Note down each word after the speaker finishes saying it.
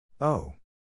Oh.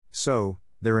 So,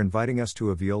 they're inviting us to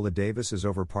a Viola Davis is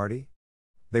over party?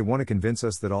 They want to convince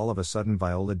us that all of a sudden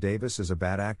Viola Davis is a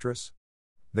bad actress?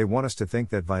 They want us to think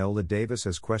that Viola Davis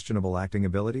has questionable acting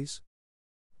abilities?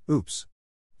 Oops.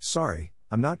 Sorry,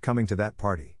 I'm not coming to that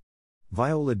party.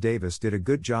 Viola Davis did a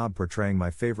good job portraying my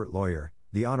favorite lawyer,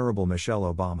 the Honorable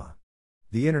Michelle Obama.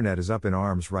 The internet is up in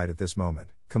arms right at this moment,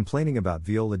 complaining about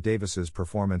Viola Davis's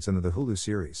performance in the Hulu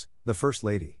series, The First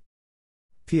Lady.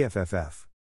 PFFF.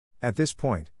 At this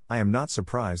point, I am not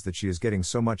surprised that she is getting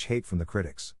so much hate from the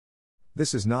critics.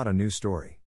 This is not a new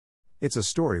story. It's a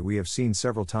story we have seen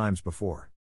several times before.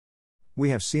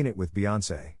 We have seen it with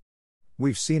Beyoncé.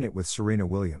 We've seen it with Serena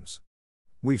Williams.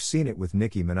 We've seen it with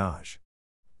Nicki Minaj.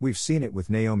 We've seen it with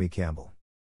Naomi Campbell.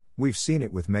 We've seen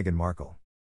it with Meghan Markle.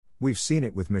 We've seen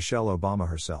it with Michelle Obama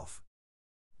herself.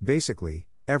 Basically,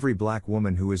 every black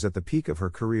woman who is at the peak of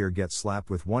her career gets slapped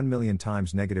with 1 million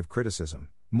times negative criticism,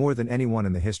 more than anyone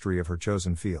in the history of her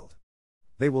chosen field.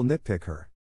 They will nitpick her.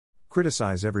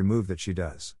 Criticize every move that she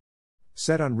does.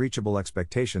 Set unreachable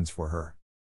expectations for her.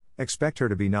 Expect her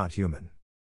to be not human.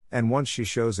 And once she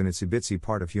shows an itsy-bitsy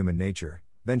part of human nature,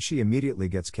 then she immediately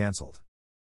gets cancelled.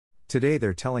 Today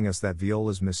they're telling us that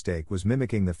Viola's mistake was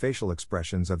mimicking the facial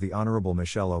expressions of the Honorable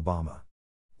Michelle Obama.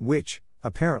 Which,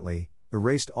 apparently,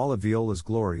 erased all of Viola's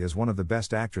glory as one of the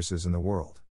best actresses in the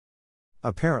world.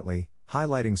 Apparently,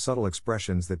 highlighting subtle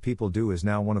expressions that people do is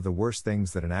now one of the worst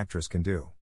things that an actress can do.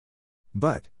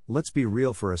 But, let's be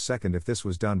real for a second, if this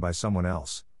was done by someone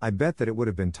else, I bet that it would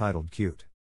have been titled cute.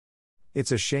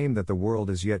 It's a shame that the world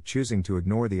is yet choosing to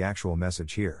ignore the actual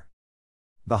message here.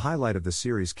 The highlight of the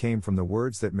series came from the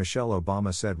words that Michelle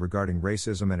Obama said regarding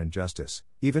racism and injustice,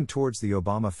 even towards the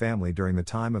Obama family during the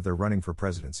time of their running for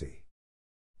presidency.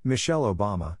 Michelle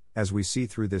Obama, as we see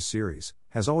through this series,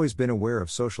 has always been aware of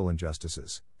social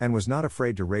injustices, and was not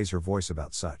afraid to raise her voice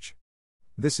about such.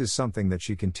 This is something that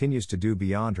she continues to do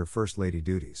beyond her First Lady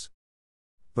duties.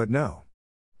 But no.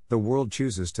 The world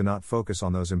chooses to not focus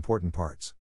on those important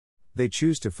parts. They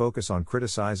choose to focus on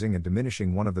criticizing and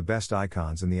diminishing one of the best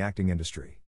icons in the acting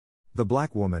industry. The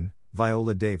black woman,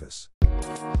 Viola Davis.